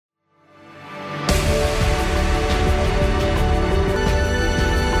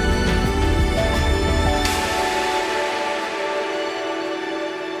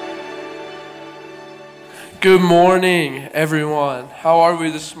Good morning, everyone. How are we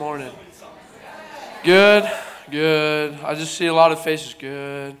this morning? Good? Good. I just see a lot of faces.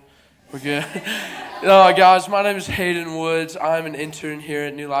 Good. We're good. Guys, my name is Hayden Woods. I'm an intern here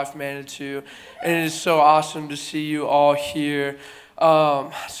at New Life Manitou, and it is so awesome to see you all here.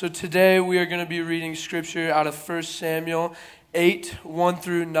 So today we are going to be reading scripture out of 1 Samuel 8, 1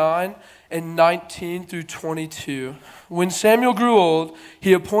 through 9, and 19 through 22. When Samuel grew old,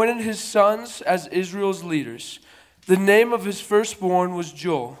 he appointed his sons as Israel's leaders. The name of his firstborn was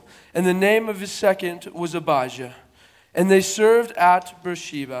Joel, and the name of his second was Abijah. And they served at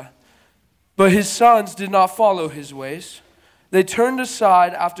Beersheba. But his sons did not follow his ways. They turned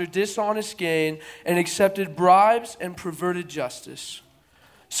aside after dishonest gain and accepted bribes and perverted justice.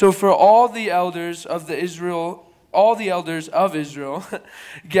 So for all the elders of Israel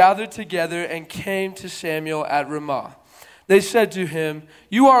gathered together and came to Samuel at Ramah. They said to him,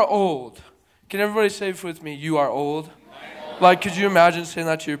 "You are old." Can everybody say it with me? You are old. Like, could you imagine saying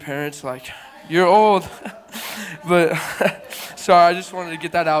that to your parents? Like, you're old. But, sorry, I just wanted to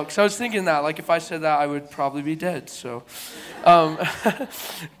get that out. Because I was thinking that, like, if I said that, I would probably be dead. So,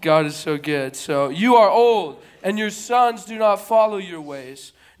 God is so good. So, you are old, and your sons do not follow your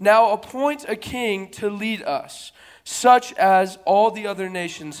ways. Now appoint a king to lead us, such as all the other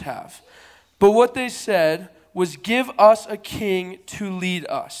nations have. But what they said was, "Give us a king to lead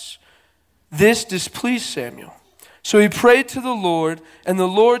us." This displeased Samuel. So he prayed to the Lord, and the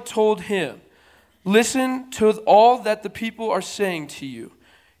Lord told him, "Listen to all that the people are saying to you.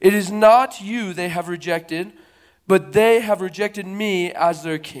 It is not you they have rejected, but they have rejected me as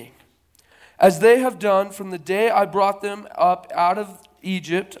their king, as they have done from the day I brought them up out of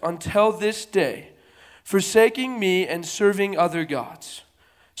Egypt until this day, forsaking me and serving other gods.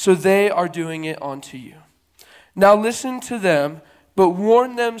 So they are doing it unto you. Now listen to them, but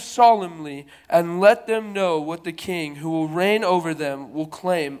warn them solemnly, and let them know what the king who will reign over them will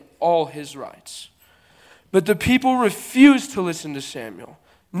claim all his rights." But the people refused to listen to Samuel.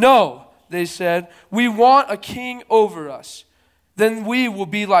 "No," they said, "we want a king over us. Then we will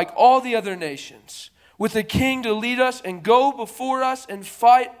be like all the other nations, with a king to lead us and go before us and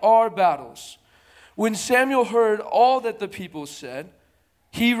fight our battles." When Samuel heard all that the people said,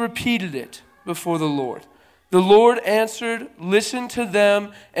 he repeated it before the Lord. The Lord answered, "Listen to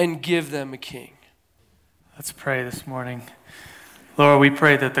them and give them a king." Let's pray this morning. Lord, we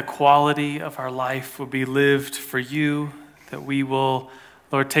pray that the quality of our life will be lived for you, that we will,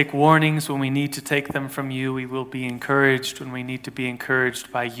 Lord, take warnings when we need to take them from you. We will be encouraged when we need to be encouraged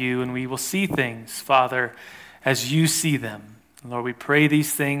by you, and we will see things, Father, as you see them. Lord, we pray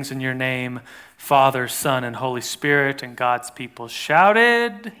these things in your name, Father, Son, and Holy Spirit, and God's people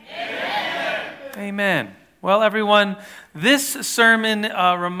shouted, Amen. Amen. Well, everyone, this sermon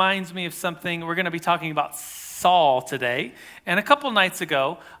reminds me of something. We're going to be talking about Saul today. And a couple Mondays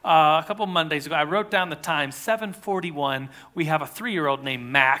ago, I wrote down the time, 7:41. We have a 3-year-old named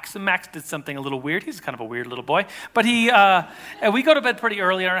Max. And Max did something a little weird. He's kind of a weird little boy. But and we go to bed pretty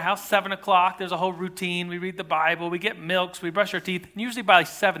early in our house, 7 o'clock. There's a whole routine. We read the Bible. We get milks. We brush our teeth. And usually by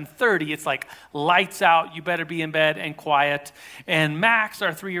 7:30, it's like lights out. You better be in bed and quiet. And Max,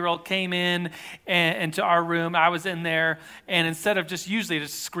 our 3-year-old, came in into our room. I was in there. And instead of just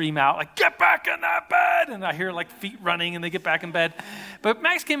scream out, like, "Get back in that bed!" And I hear like feet running and they get back in bed. But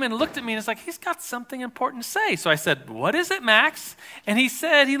Max came in and looked at me and it's like, he's got something important to say. So I said, "What is it, Max?" And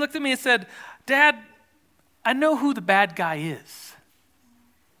he looked at me and said, "Dad, I know who the bad guy is."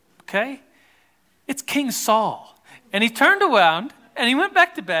 Okay? It's King Saul. And he turned around and he went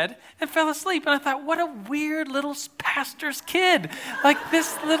back to bed and fell asleep. And I thought, what a weird little pastor's kid. Like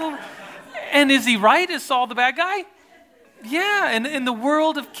this little, and is he right? Is Saul the bad guy? Yeah, and in the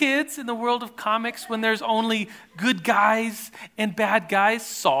world of kids, in the world of comics, when there's only good guys and bad guys,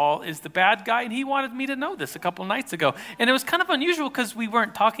 Saul is the bad guy, and he wanted me to know this a couple nights ago. And it was kind of unusual because we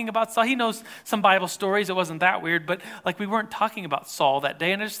weren't talking about Saul. He knows some Bible stories. It wasn't that weird, but like we weren't talking about Saul that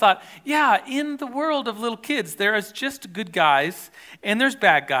day. And I just thought, yeah, in the world of little kids, there is just good guys and there's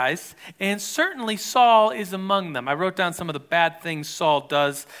bad guys, and certainly Saul is among them. I wrote down some of the bad things Saul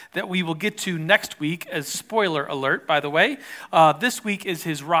does that we will get to next week as spoiler alert, by the way. This week is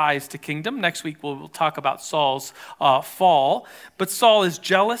his rise to kingdom. Next week we'll talk about Saul's fall. But Saul is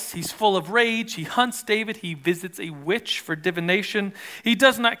jealous. He's full of rage. He hunts David. He visits a witch for divination. He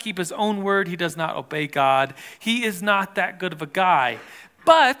does not keep his own word. He does not obey God. He is not that good of a guy.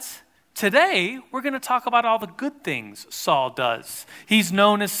 But Today, we're going to talk about all the good things Saul does. He's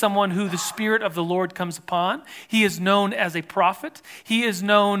known as someone who the Spirit of the Lord comes upon. He is known as a prophet. He is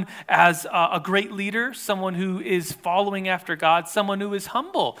known as a great leader, someone who is following after God, someone who is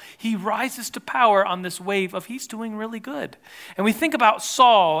humble. He rises to power on this wave of he's doing really good. And we think about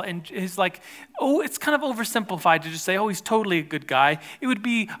Saul and he's like, oh, it's kind of oversimplified to just say, oh, he's totally a good guy. It would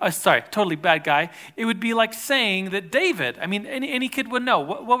be, totally bad guy. It would be like saying that David, I mean, any kid would know.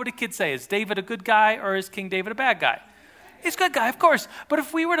 What would a kid say? Is David a good guy or is King David a bad guy? He's a good guy, of course. But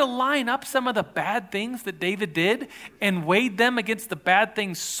if we were to line up some of the bad things that David did and weighed them against the bad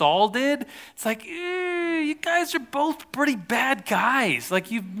things Saul did, it's like, you guys are both pretty bad guys.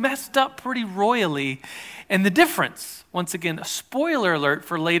 Like, you've messed up pretty royally. And the difference, once again, a spoiler alert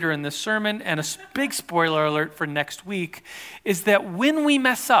for later in this sermon and a big spoiler alert for next week, is that when we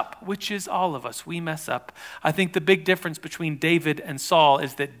mess up, which is all of us, we mess up, I think the big difference between David and Saul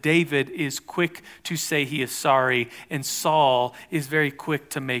is that David is quick to say he is sorry, and Saul is very quick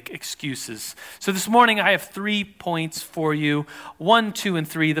to make excuses. So this morning I have 3 points for you, 1, 2, and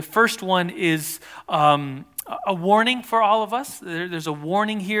 3. The first one is a warning for all of us. There's a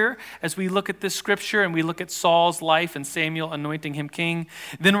warning here as we look at this scripture and we look at Saul's life and Samuel anointing him king.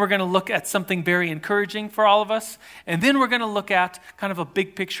 Then we're going to look at something very encouraging for all of us. And then we're going to look at kind of a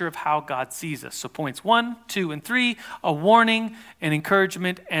big picture of how God sees us. So points 1, 2, and 3, a warning, an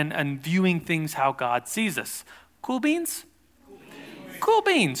encouragement, and viewing things how God sees us. Cool beans? Cool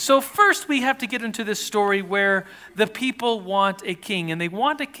beans. So first we have to get into this story where the people want a king, and they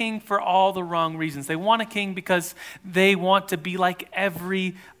want a king for all the wrong reasons. They want a king because they want to be like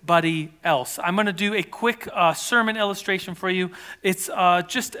everybody else. I'm going to do a quick sermon illustration for you. It's I'm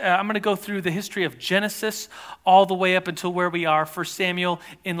going to go through the history of Genesis all the way up until where we are for Samuel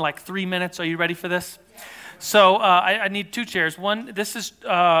in like 3 minutes. Are you ready for this? So I need 2 chairs. One, this is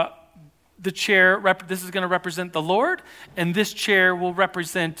the chair, this is going to represent the Lord, and this chair will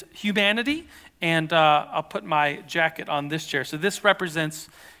represent humanity, and I'll put my jacket on this chair. So this represents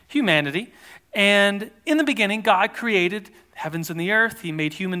humanity, and in the beginning, God created heavens and the earth. He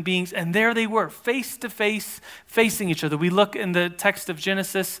made human beings, and there they were, face to face, facing each other. We look in the text of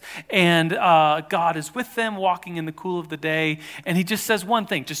Genesis, and God is with them, walking in the cool of the day, and he just says one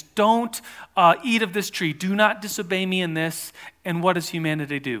thing, just don't eat of this tree. Do not disobey me in this. And what does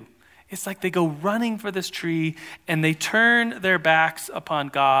humanity do? It's like they go running for this tree and they turn their backs upon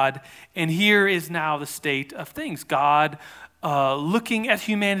God. And here is now the state of things. God looking at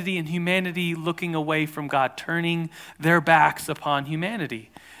humanity and humanity looking away from God, turning their backs upon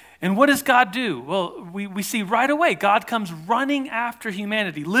humanity. And what does God do? Well, we see right away, God comes running after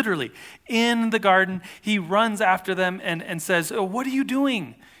humanity, literally. In the garden, he runs after them and says, oh, what are you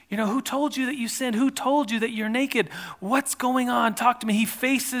doing? You know, who told you that you sinned? Who told you that you're naked? What's going on? Talk to me. He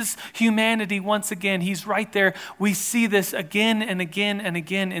faces humanity once again. He's right there. We see this again and again and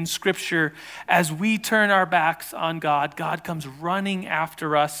again in Scripture. As we turn our backs on God, God comes running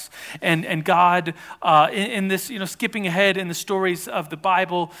after us. And God, in this, skipping ahead in the stories of the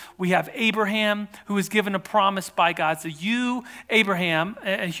Bible, we have Abraham, who is given a promise by God. So you, Abraham,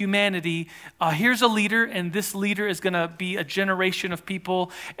 humanity, here's a leader, and this leader is going to be a generation of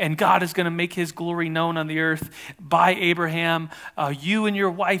people, and God is going to make his glory known on the earth by Abraham. You and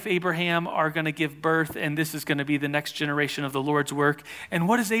your wife, Abraham, are going to give birth, and this is going to be the next generation of the Lord's work. And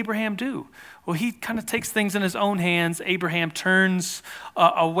what does Abraham do? Well, he kind of takes things in his own hands. Abraham turns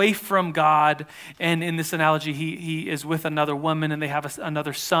away from God, and in this analogy, he is with another woman, and they have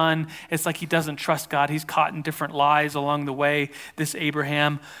another son. It's like he doesn't trust God. He's caught in different lies along the way, this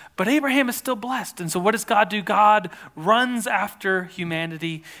Abraham. But Abraham is still blessed. And so what does God do? God runs after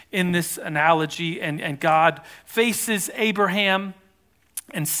humanity in this analogy, and God faces Abraham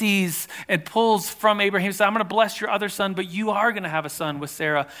and sees and pulls from Abraham. He says, I'm going to bless your other son, but you are going to have a son with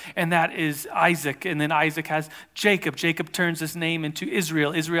Sarah, and that is Isaac. And then Isaac has Jacob. Jacob turns his name into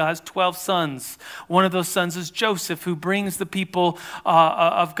Israel. Israel has 12 sons. One of those sons is Joseph, who brings the people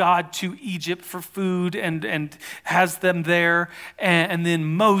of God to Egypt for food and has them there. And then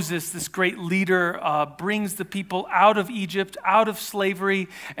Moses, this great leader, brings the people out of Egypt, out of slavery,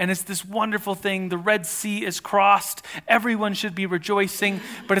 and it's this wonderful thing. The Red Sea is crossed. Everyone should be rejoicing.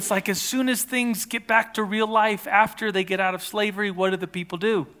 But it's like as soon as things get back to real life after they get out of slavery, what do the people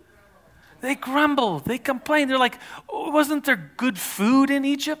do? They grumble. They complain. They're like, oh, wasn't there good food in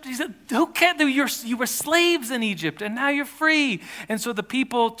Egypt? He said, who can't do? You were slaves in Egypt, and now you're free. And so the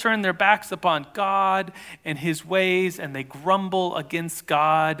people turn their backs upon God and his ways, and they grumble against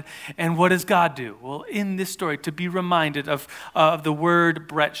God. And what does God do? Well, in this story, to be reminded of the word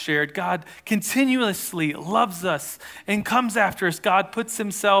Brett shared, God continuously loves us and comes after us. God puts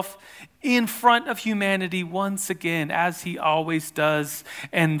himself in front of humanity once again, as he always does,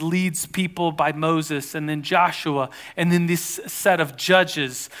 and leads people by Moses and then Joshua. And then this set of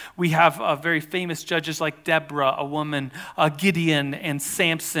judges, we have very famous judges like Deborah, a woman, Gideon and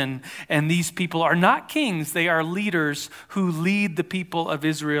Samson. And these people are not kings, they are leaders who lead the people of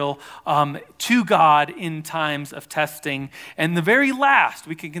Israel to God in times of testing. And the very last,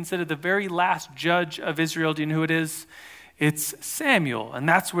 we can consider the very last judge of Israel, do you know who it is? It's Samuel, and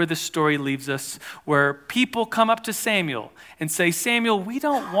that's where the story leaves us, where people come up to Samuel and say, Samuel, we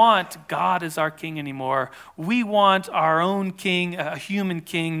don't want God as our king anymore. We want our own king, a human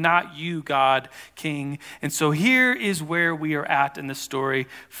king, not you, God, king. And so here is where we are at in the story.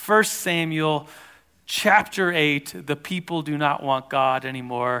 1 Samuel chapter 8, the people do not want God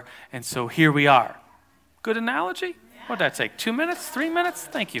anymore, and so here we are. Good analogy? What did that take? 2 minutes? 3 minutes?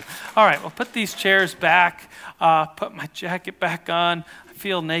 Thank you. All right, we'll put these chairs back, put my jacket back on. I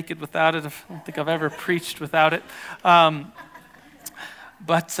feel naked without it. I don't think I've ever preached without it. But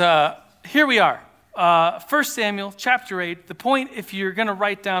here we are. 1 Samuel chapter 8. The point, if you're going to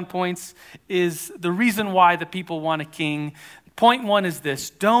write down points, is the reason why the people want a king. Point 1 is this: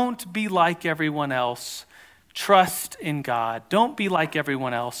 don't be like everyone else. Trust in God. Don't be like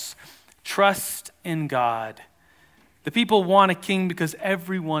everyone else. Trust in God. The people want a king because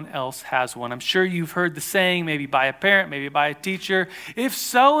everyone else has one. I'm sure you've heard the saying, maybe by a parent, maybe by a teacher, if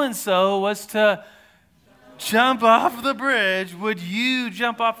so-and-so was to jump off the bridge, would you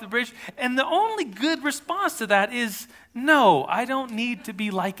jump off the bridge? And the only good response to that is, no, I don't need to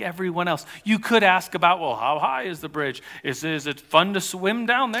be like everyone else. You could ask about, well, how high is the bridge? Is it fun to swim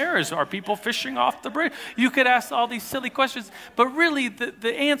down there? Are people fishing off the bridge? You could ask all these silly questions, but really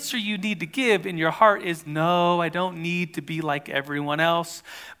the answer you need to give in your heart is, no, I don't need to be like everyone else.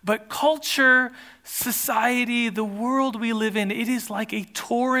 But culture, society, the world we live in, it is like a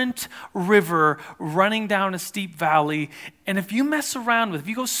torrent river running down a steep valley. And if you mess around with it, if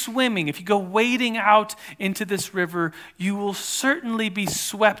you go swimming, if you go wading out into this river, you will certainly be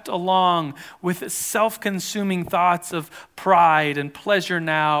swept along with self-consuming thoughts of pride and pleasure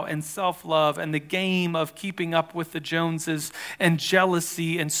now and self-love and the game of keeping up with the Joneses and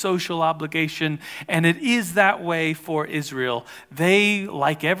jealousy and social obligation. And it is that way for Israel. They,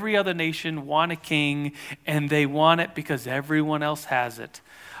 like every other nation, want a king, and they want it because everyone else has it.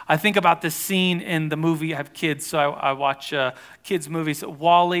 I think about this scene in the movie. I have kids, so I watch kids' movies.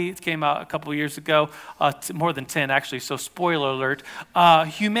 WALL-E, it came out a couple of years ago, more than 10 actually, so spoiler alert.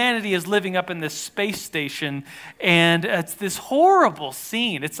 Humanity is living up in this space station, and it's this horrible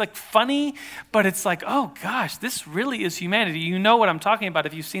scene. It's like funny, but it's like, oh gosh, this really is humanity. You know what I'm talking about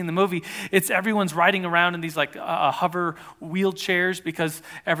if you've seen the movie. It's everyone's riding around in these like hover wheelchairs because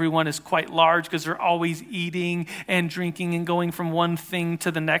everyone is quite large because they're always eating and drinking and going from one thing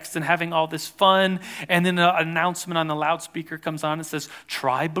to the next and having all this fun. And then an announcement on the loudspeaker comes on and says,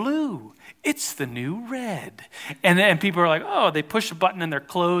 try blue. It's the new red. And people are like, oh, they push a button and their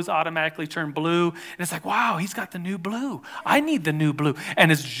clothes automatically turn blue. And it's like, wow, he's got the new blue. I need the new blue.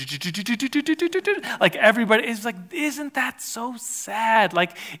 And it's like everybody is like, isn't that so sad?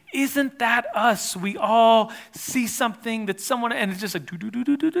 Like, isn't that us? We all see something that someone, and it's just like,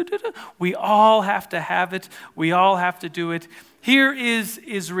 we all have to have it. We all have to do it. Here is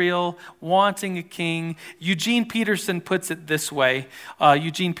Israel wanting a king. Eugene Peterson puts it this way.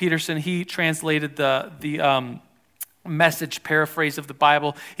 Eugene Peterson, he translated the Message paraphrase of the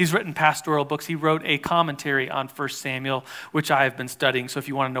Bible. He's written pastoral books. He wrote a commentary on 1 Samuel, which I have been studying. So if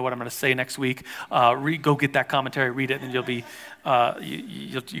you want to know what I'm going to say next week, go get that commentary, read it, and you'll be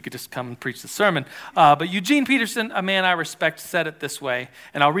you could just come and preach the sermon. But Eugene Peterson, a man I respect, said it this way,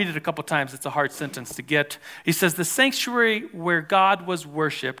 and I'll read it a couple times. It's a hard sentence to get. He says, the sanctuary where God was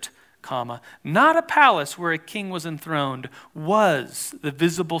worshipped, comma, not a palace where a king was enthroned, was the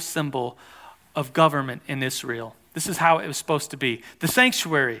visible symbol of government in Israel. This is how it was supposed to be. The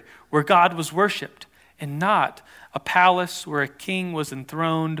sanctuary where God was worshipped, and not a palace where a king was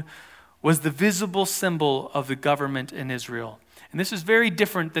enthroned, was the visible symbol of the government in Israel. And this is very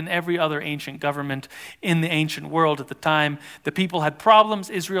different than every other ancient government in the ancient world at the time. The people had problems.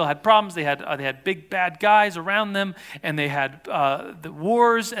 Israel had problems. They had big bad guys around them, and they had the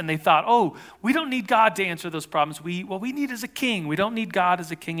wars. And they thought, oh, we don't need God to answer those problems. What we need is a king. We don't need God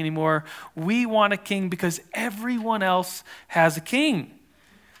as a king anymore. We want a king because everyone else has a king.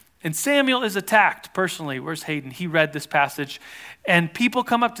 And Samuel is attacked personally. Where's Hayden? He read this passage. And people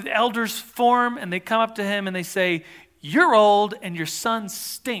come up to the elders' forum, and they come up to him and they say, you're old and your sons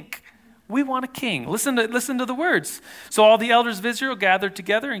stink. We want a king. Listen to the words. So all the elders of Israel gathered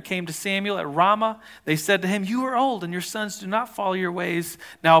together and came to Samuel at Ramah. They said to him, "You are old, and your sons do not follow your ways.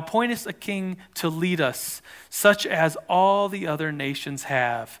 Now appoint us a king to lead us, such as all the other nations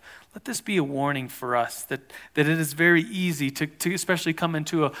have." Let this be a warning for us that it is very easy to especially come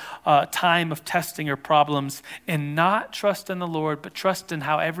into a time of testing or problems and not trust in the Lord, but trust in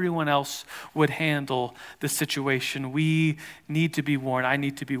how everyone else would handle the situation. We need to be warned. I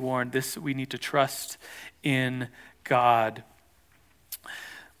need to be warned. We need to trust in God.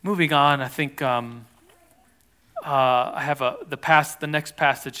 Moving on, I think I have the next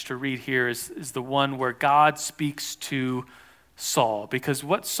passage to read here is the one where God speaks to Saul, because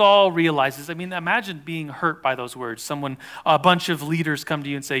what Saul realizes, imagine being hurt by those words. A bunch of leaders come to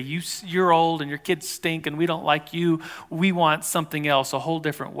you and say, you're old and your kids stink and we don't like you. We want something else, a whole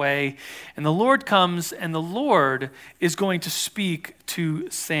different way. And the Lord comes, and the Lord is going to speak to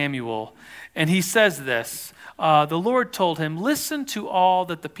Samuel. And he says this, the Lord told him, "Listen to all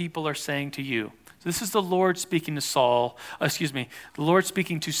that the people are saying to you." So this is the Lord speaking to the Lord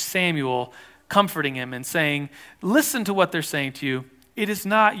speaking to Samuel, comforting him and saying, "Listen to what they're saying to you. It is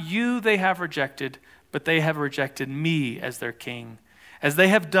not you they have rejected, but they have rejected me as their king, as they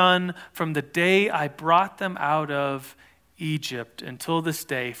have done from the day I brought them out of Egypt until this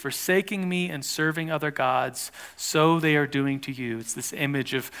day, forsaking me and serving other gods, so they are doing to you." It's this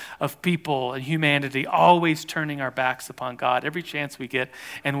image of people and humanity always turning our backs upon God every chance we get.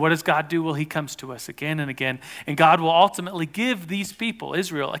 And what does God do? Well, he comes to us again and again. And God will ultimately give these people,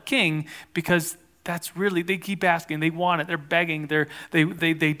 Israel, a king, because that's really, they keep asking, they want it, they're begging,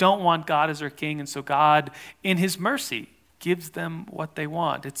 they don't want God as their king. And so God, in his mercy, gives them what they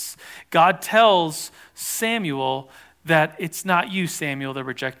want. God tells Samuel that it's not you, Samuel, they're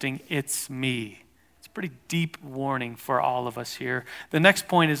rejecting, it's me. It's a pretty deep warning for all of us here. The next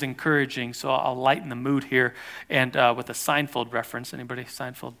point is encouraging, so I'll lighten the mood here, and with a Seinfeld reference. Anybody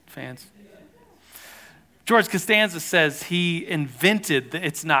Seinfeld fans? George Costanza says he invented the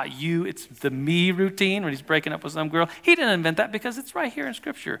 "it's not you, it's the me" routine when he's breaking up with some girl. He didn't invent that because it's right here in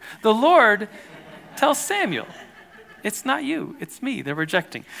Scripture. The Lord tells Samuel, "It's not you, it's me, they're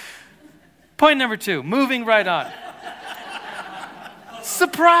rejecting." Point number 2, moving right on.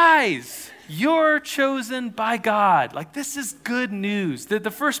 Surprise! You're chosen by God. This is good news. The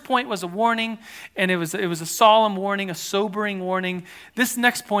first point was a warning, and it was a solemn warning, a sobering warning. This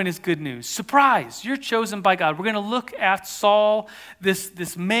next point is good news. Surprise! You're chosen by God. We're going to look at Saul,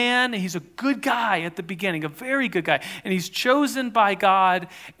 this man. He's a good guy at the beginning, a very good guy, and he's chosen by God.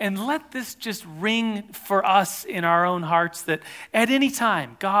 And let this just ring for us in our own hearts that at any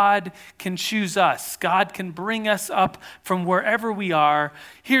time God can choose us. God can bring us up from wherever we are.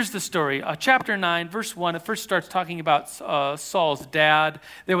 Here's the story. Chapter 9, verse 1, it first starts talking about Saul's dad.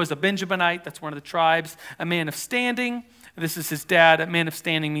 There was a Benjaminite, that's one of the tribes, a man of standing. This is his dad. A man of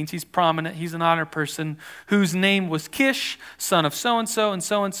standing means he's prominent. He's an honored person, whose name was Kish, son of so-and-so and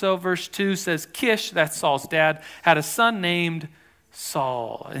so-and-so. Verse 2 says Kish, that's Saul's dad, had a son named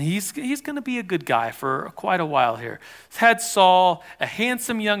Saul. And he's going to be a good guy for quite a while here. Had Saul, a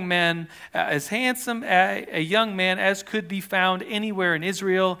handsome young man, as handsome a young man as could be found anywhere in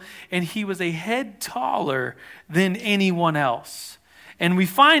Israel, and he was a head taller than anyone else. And we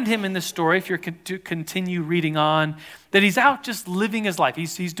find him in this story, if you're to continue reading on, that he's out just living his life.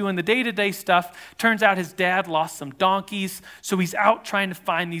 He's doing the day-to-day stuff. Turns out his dad lost some donkeys, so he's out trying to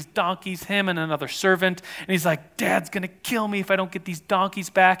find these donkeys, him and another servant. And he's like, "Dad's going to kill me if I don't get these donkeys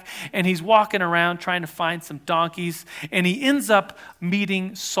back." And he's walking around trying to find some donkeys. And he ends up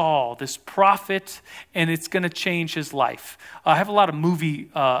meeting Saul, this prophet, and it's going to change his life. I have a lot of movie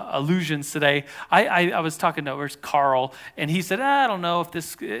allusions today. I was talking to Carl, and he said, "I don't know if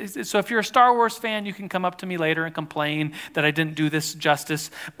this..." So if you're a Star Wars fan, you can come up to me later and complain that I didn't do this justice.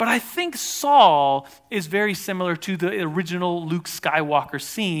 But I think Saul is very similar to the original Luke Skywalker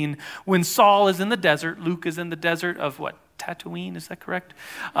scene when Saul is in the desert. Luke is in the desert of what? Tatooine, is that correct?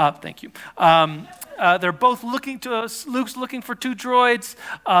 Thank you. They're both Luke's looking for 2 droids.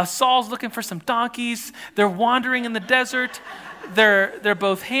 Saul's looking for some donkeys. They're wandering in the desert. They're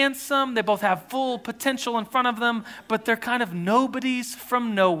both handsome. They both have full potential in front of them, but they're kind of nobodies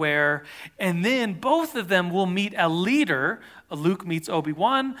from nowhere. And then both of them will meet a leader. Luke meets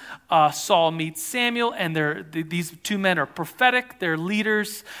Obi-Wan. Saul meets Samuel. And these 2 men are prophetic. They're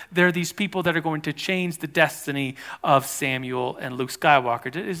leaders. They're these people that are going to change the destiny of Samuel and Luke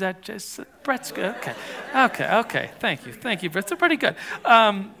Skywalker. Is that just Brett's good? Okay. Thank you, Brett. They're pretty good.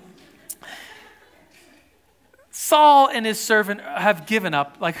 Saul and his servant have given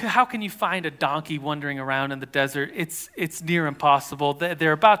up. Like, how can you find a donkey wandering around in the desert? It's near impossible.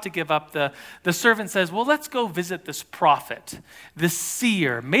 They're about to give up. The servant says, well, let's go visit this prophet, this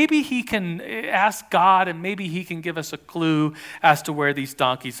seer. Maybe he can ask God, and maybe he can give us a clue as to where these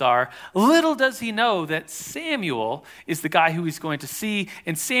donkeys are. Little does he know that Samuel is the guy who he's going to see,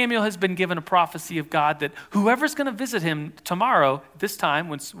 and Samuel has been given a prophecy of God that whoever's going to visit him tomorrow, this time,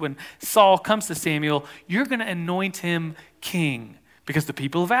 when Saul comes to Samuel, you're going to anoint him king, because the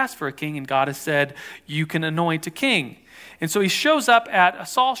people have asked for a king, and God has said, you can anoint a king. And so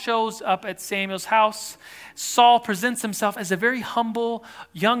Saul shows up at Samuel's house. Saul presents himself as a very humble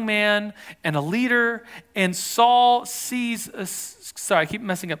young man and a leader, and Saul sees, I keep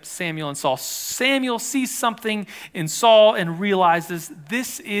messing up Samuel and Saul. Samuel sees something in Saul and realizes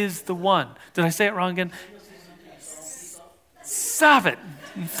this is the one. Did I say it wrong again? Stop it.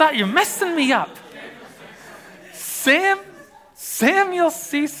 You're messing me up. Samuel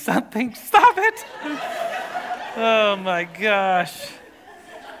sees something. Stop it. Oh my gosh.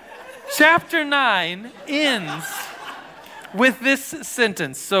 Chapter 9 ends with this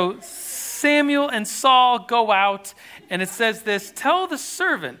sentence. So Samuel and Saul go out, and it says this, tell the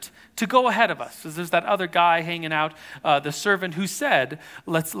servant to go ahead of us. So there's that other guy hanging out, the servant who said,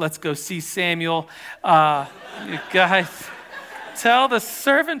 let's go see Samuel. You guys, tell the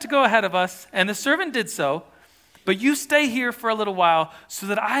servant to go ahead of us. And the servant did so. But you stay here for a little while so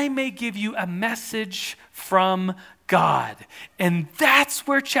that I may give you a message from God. And that's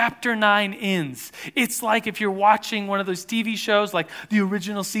where chapter 9 ends. It's like if you're watching one of those TV shows like the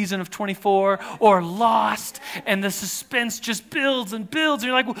original season of 24 or Lost, and the suspense just builds and builds.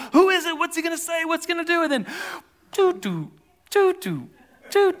 And you're like, who is it? What's he going to say? What's he going to do? And then, doo-doo, doo-doo,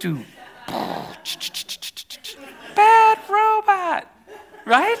 doo-doo. Bad robot.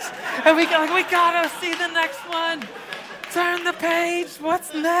 Right? And we gotta see the next one. Turn the page.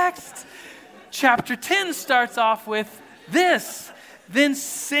 What's next? Chapter 10 starts off with this. Then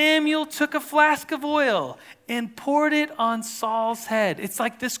Samuel took a flask of oil and poured it on Saul's head. It's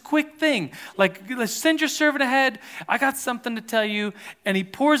like this quick thing. Like, let's send your servant ahead. I got something to tell you. And he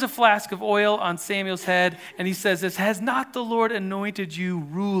pours a flask of oil on Samuel's head. And he says this, has not the Lord anointed you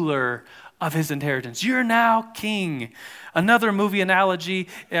ruler of his inheritance? You're now king. Another movie analogy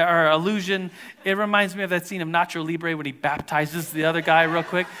or allusion, it reminds me of that scene of Nacho Libre when he baptizes the other guy real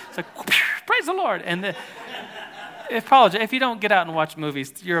quick. It's like, praise the Lord. And apologize. If you don't get out and watch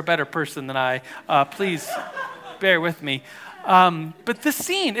movies, you're a better person than I. Please bear with me. But this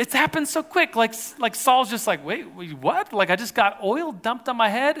scene, it's happened so quick. Like Saul's just like, wait, what? Like, I just got oil dumped on my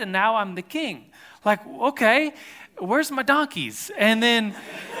head and now I'm the king. Like, okay, where's my donkeys? And then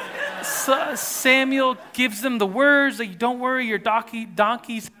Samuel gives them the words, like, don't worry, your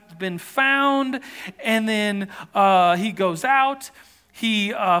donkey's been found. And then he goes out.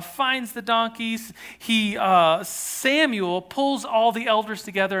 He finds the donkeys. Samuel pulls all the elders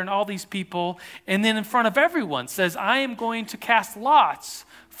together and all these people, and then in front of everyone says, I am going to cast lots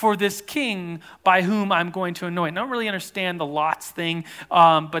for this king by whom I'm going to anoint. I don't really understand the lots thing,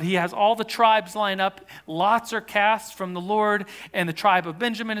 but he has all the tribes line up. Lots are cast from the Lord, and the tribe of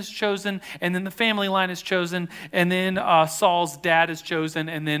Benjamin is chosen, and then the family line is chosen, and then Saul's dad is chosen,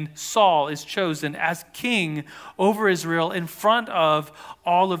 and then Saul is chosen as king over Israel in front of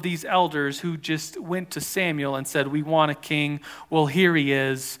all of these elders who just went to Samuel and said, we want a king. Well, here he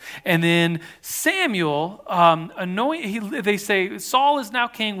is. And then Samuel, they say, Saul is now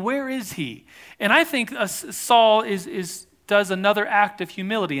king. Where is he? And I think Saul does another act of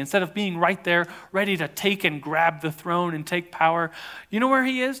humility. Instead of being right there, ready to take and grab the throne and take power. You know where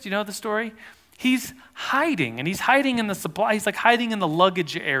he is? Do you know the story? He's hiding, and he's hiding in the supply. He's like hiding in the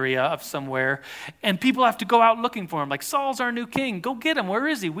luggage area of somewhere, and people have to go out looking for him. Like, Saul's our new king. Go get him. Where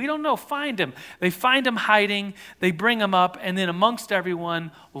is he? We don't know. Find him. They find him hiding. They bring him up, and then amongst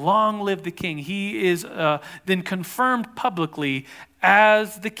everyone, long live the king. He is then confirmed publicly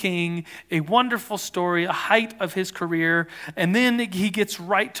as the king. A wonderful story, a height of his career, and then he gets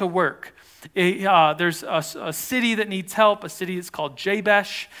right to work. There's a city that needs help, a city that's called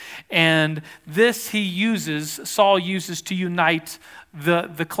Jabesh, and this Saul uses to unite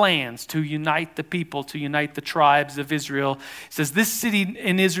the clans, to unite the people, to unite the tribes of Israel. He says, this city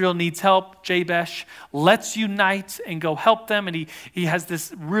in Israel needs help, Jabesh. Let's unite and go help them. And he has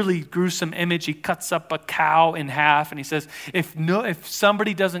this really gruesome image. He cuts up a cow in half, and he says, if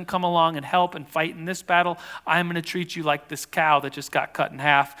somebody doesn't come along and help and fight in this battle, I'm going to treat you like this cow that just got cut in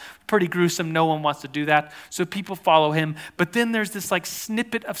half. Pretty gruesome. No one wants to do that. So people follow him. But then there's this like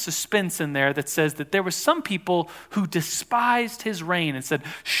snippet of suspense in there that says that there were some people who despised his reign reign and said,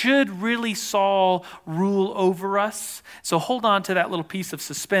 should really Saul rule over us? So hold on to that little piece of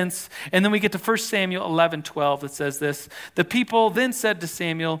suspense. And then we get to 1 Samuel 11:12 that says this. The people then said to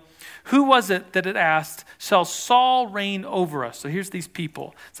Samuel, who was it that had asked, shall Saul reign over us? So here's these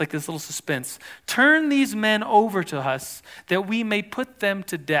people. It's like this little suspense. Turn these men over to us that we may put them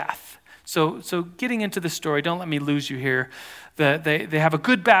to death. So getting into the story, don't let me lose you here. They have a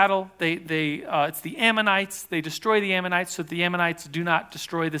good battle. It's the Ammonites. They destroy the Ammonites so that the Ammonites do not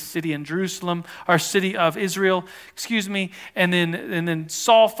destroy the city in Jerusalem, or city of Israel, And then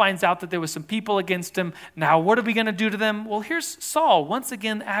Saul finds out that there was some people against him. Now, what are we going to do to them? Well, here's Saul once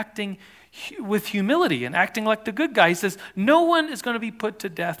again acting with humility and acting like the good guy. He says, no one is going to be put to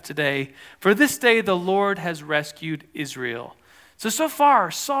death today, for this day the Lord has rescued Israel. So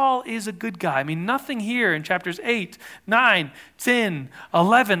far, Saul is a good guy. I mean, nothing here in chapters 8, 9, 10,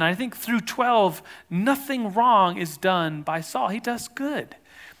 11, I think through 12, nothing wrong is done by Saul. He does good.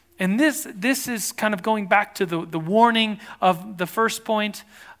 And this is kind of going back to the warning of the first point.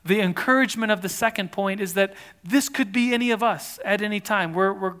 The encouragement of the second point is that this could be any of us at any time.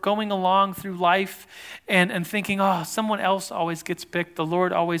 We're going along through life and thinking, oh, someone else always gets picked. The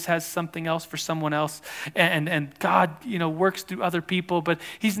Lord always has something else for someone else. And God, works through other people, but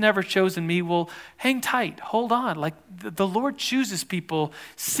he's never chosen me. Well, hang tight, hold on. Like the Lord chooses people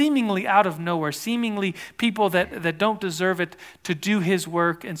seemingly out of nowhere, seemingly people that don't deserve it to do his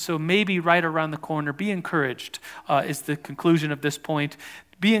work. And so maybe right around the corner, be encouraged is the conclusion of this point.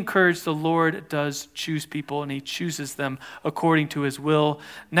 Be encouraged, the Lord does choose people, and he chooses them according to his will.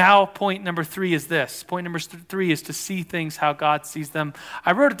 Now, point number 3 is this. Point number 3 is to see things how God sees them.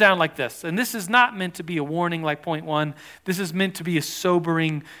 I wrote it down like this, and this is not meant to be a warning like point 1. This is meant to be a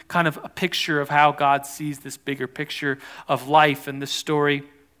sobering kind of a picture of how God sees this bigger picture of life and this story.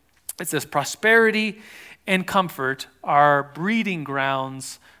 It says, prosperity and comfort are breeding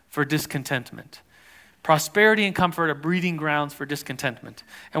grounds for discontentment. Prosperity and comfort are breeding grounds for discontentment.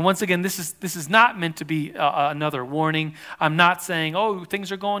 And once again, this is not meant to be another warning. I'm not saying, oh,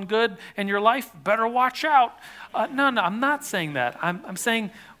 things are going good in your life, better watch out. No, I'm not saying that. I'm saying,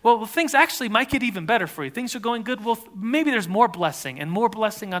 well, things actually might get even better for you. Things are going good. Well, maybe there's more blessing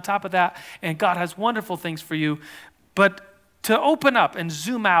on top of that, and God has wonderful things for you. But to open up and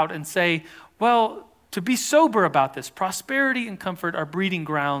zoom out and say, well, to be sober about this, prosperity and comfort are breeding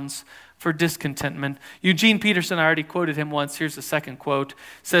grounds for discontentment. Eugene Peterson, I already quoted him once. Here's the second quote.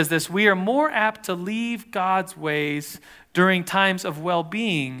 Says this, we are more apt to leave God's ways during times of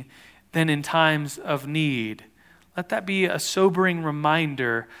well-being than in times of need. Let that be a sobering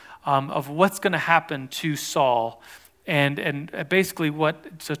reminder of what's going to happen to Saul. And basically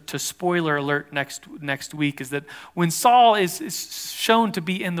to spoiler alert next week is that when Saul is shown to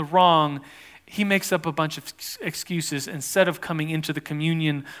be in the wrong, he makes up a bunch of excuses instead of coming into the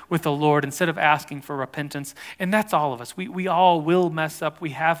communion with the Lord, instead of asking for repentance. And that's all of us. We all will mess up.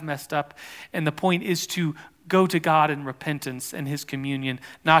 We have messed up. And the point is to go to God in repentance and his communion,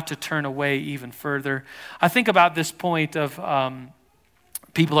 not to turn away even further. I think about this point of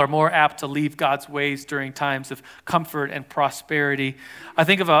people are more apt to leave God's ways during times of comfort and prosperity. I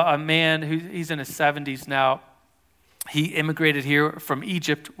think of a man he's in his 70s now. He immigrated here from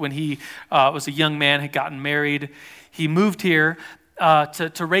Egypt when he was a young man, had gotten married. He moved here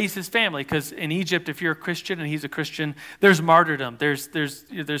to raise his family, because in Egypt, if you're a Christian and he's a Christian, there's martyrdom,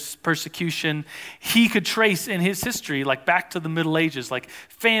 there's persecution. He could trace in his history, like back to the Middle Ages, like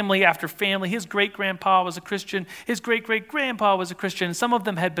family after family. His great-grandpa was a Christian. His great-great-grandpa was a Christian. Some of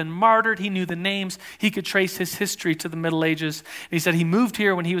them had been martyred. He knew the names. He could trace his history to the Middle Ages. And he said he moved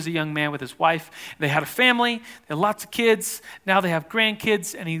here when he was a young man with his wife. They had a family. They had lots of kids. Now they have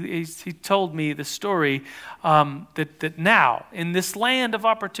grandkids. And he told me the story that now, in this land of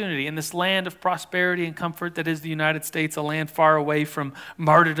opportunity, in this land of prosperity and comfort that is the United States, a land far away from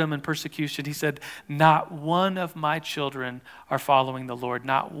martyrdom and persecution, he said, not one of my children are following the Lord.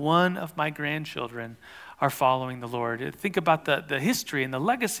 Not one of my grandchildren are following the Lord. Think about the history and the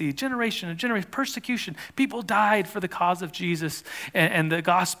legacy, generation and generation, persecution. People died for the cause of Jesus and the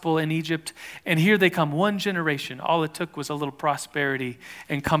gospel in Egypt. And here they come, one generation. All it took was a little prosperity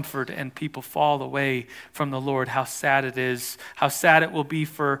and comfort, and people fall away from the Lord. How sad it is. How sad it will be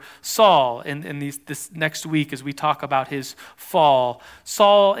for Saul in this next week as we talk about his fall.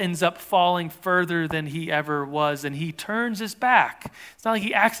 Saul ends up falling further than he ever was, and he turns his back. It's not like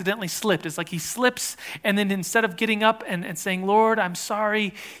he accidentally slipped. It's like he slips And then instead of getting up and saying, Lord, I'm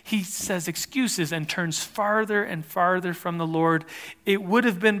sorry, he says excuses and turns farther and farther from the Lord. It would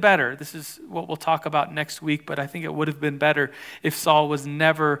have been better. This is what we'll talk about next week, but I think it would have been better if Saul was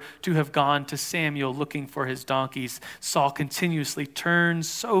never to have gone to Samuel looking for his donkeys. Saul continuously turns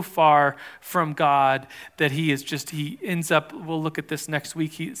so far from God that he ends up, we'll look at this next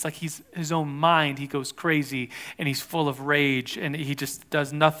week, it's like he's his own mind, he goes crazy and he's full of rage and he just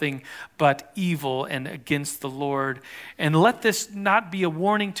does nothing but evil and against the Lord. And let this not be a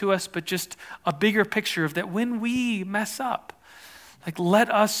warning to us, but just a bigger picture of that when we mess up, like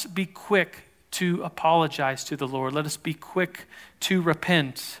let us be quick to apologize to the Lord. Let us be quick to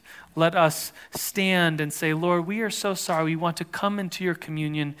repent. Let us stand and say, Lord, we are so sorry. We want to come into your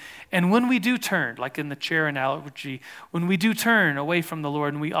communion. And when we do turn, like in the chair analogy, when we do turn away from the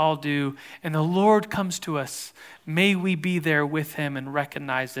Lord, and we all do, and the Lord comes to us, may we be there with him and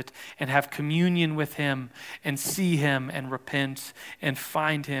recognize it and have communion with him and see him and repent and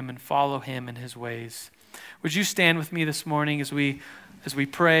find him and follow him in his ways. Would you stand with me this morning as we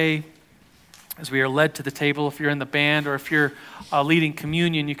pray, as we are led to the table? If you're in the band or if you're leading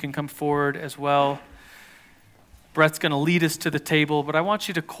communion, you can come forward as well. Brett's going to lead us to the table, but I want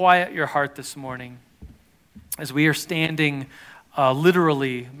you to quiet your heart this morning. As we are standing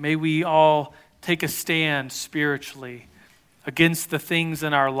literally, may we all take a stand spiritually against the things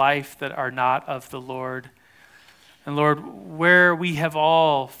in our life that are not of the Lord. And Lord, where we have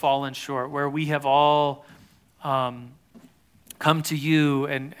all fallen short, where we have all come to you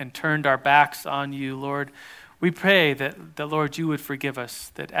and turned our backs on you, Lord, we pray that, Lord, you would forgive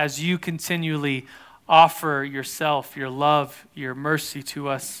us, that as you continually offer yourself, your love, your mercy to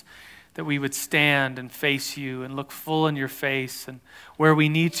us, that we would stand and face you and look full in your face. And where we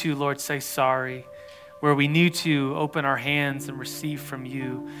need to, Lord, say sorry. Where we need to, open our hands and receive from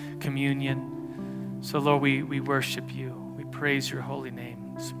you communion. So, Lord, we worship you. We praise your holy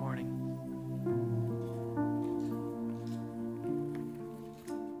name this morning.